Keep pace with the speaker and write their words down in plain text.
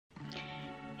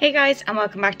Hey guys, and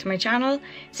welcome back to my channel.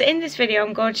 So in this video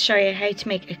I'm going to show you how to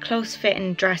make a close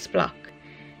fitting dress block.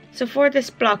 So for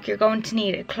this block you're going to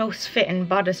need a close fitting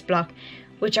bodice block,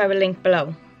 which I will link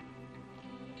below.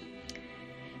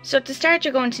 So to start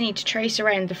you're going to need to trace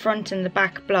around the front and the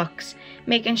back blocks,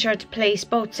 making sure to place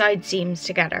both side seams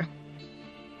together.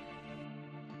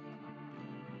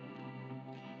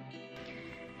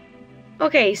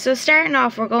 Okay, so starting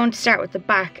off we're going to start with the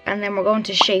back and then we're going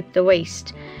to shape the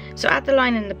waist. So at the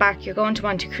line in the back you're going to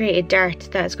want to create a dart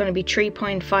that is going to be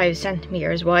 3.5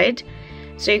 centimeters wide.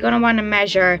 So you're going to want to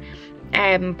measure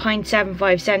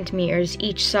 0.75 centimeters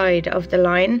each side of the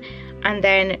line, and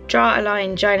then draw a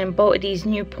line joining both of these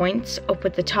new points up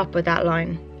at the top of that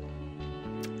line.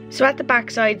 So at the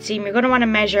back side seam you're going to want to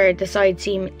measure the side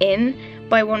seam in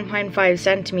by 1.5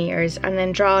 centimeters and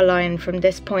then draw a line from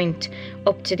this point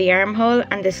up to the armhole,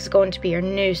 and this is going to be your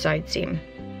new side seam.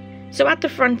 So at the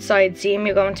front side seam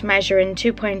you're going to measure in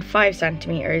 2.5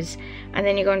 centimeters and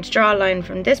then you're going to draw a line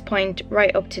from this point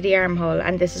right up to the armhole,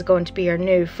 and this is going to be your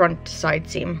new front side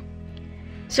seam.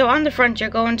 So on the front you're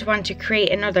going to want to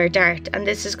create another dart, and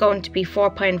this is going to be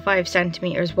 4.5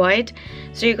 centimeters wide.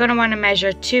 So you're going to want to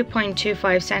measure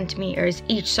 2.25 centimeters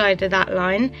each side of that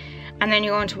line, and then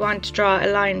you're going to want to draw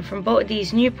a line from both of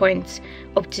these new points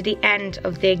up to the end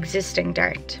of the existing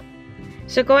dart.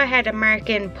 So go ahead and mark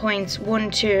in points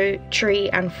 1, 2, 3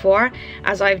 and 4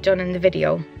 as I've done in the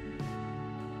video.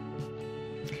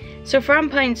 So from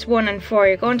points 1 and 4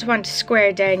 you're going to want to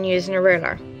square down using a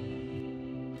ruler.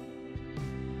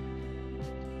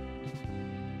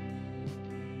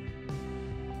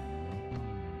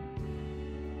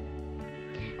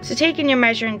 So taking your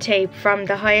measuring tape from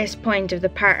the highest point of the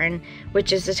pattern,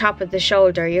 which is the top of the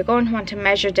shoulder, you're going to want to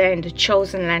measure down the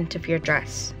chosen length of your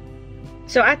dress.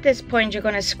 So at this point you're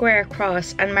going to square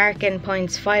across and mark in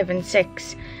points 5 and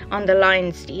 6 on the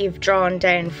lines that you've drawn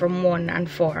down from 1 and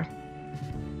 4.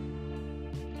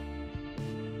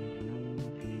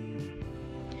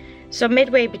 So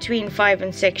midway between 5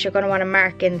 and 6 you're going to want to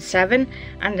mark in 7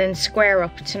 and then square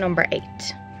up to number 8.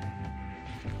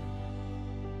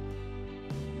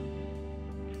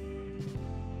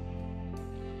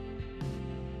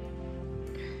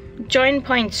 Join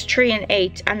points 3 and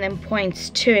 8 and then points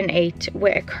 2 and 8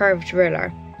 with a curved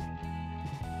ruler.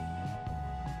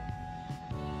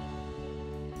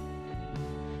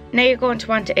 Now you're going to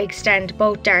want to extend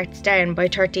both darts down by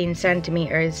 13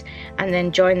 centimeters and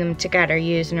then join them together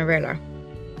using a ruler.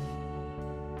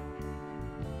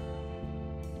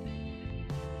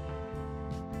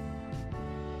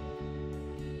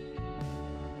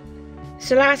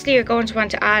 So lastly you're going to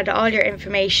want to add all your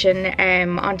information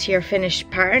onto your finished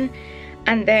pattern,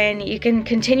 and then you can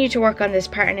continue to work on this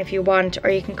pattern if you want, or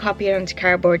you can copy it onto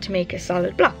cardboard to make a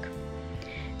solid block.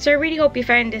 So I really hope you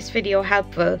found this video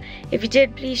helpful. If you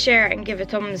did, please share and give a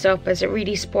thumbs up as it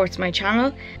really supports my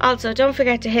channel. Also don't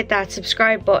forget to hit that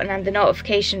subscribe button and the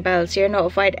notification bell so you're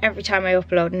notified every time I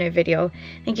upload a new video.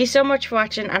 Thank you so much for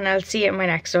watching, and I'll see you in my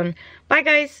next one. Bye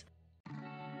guys!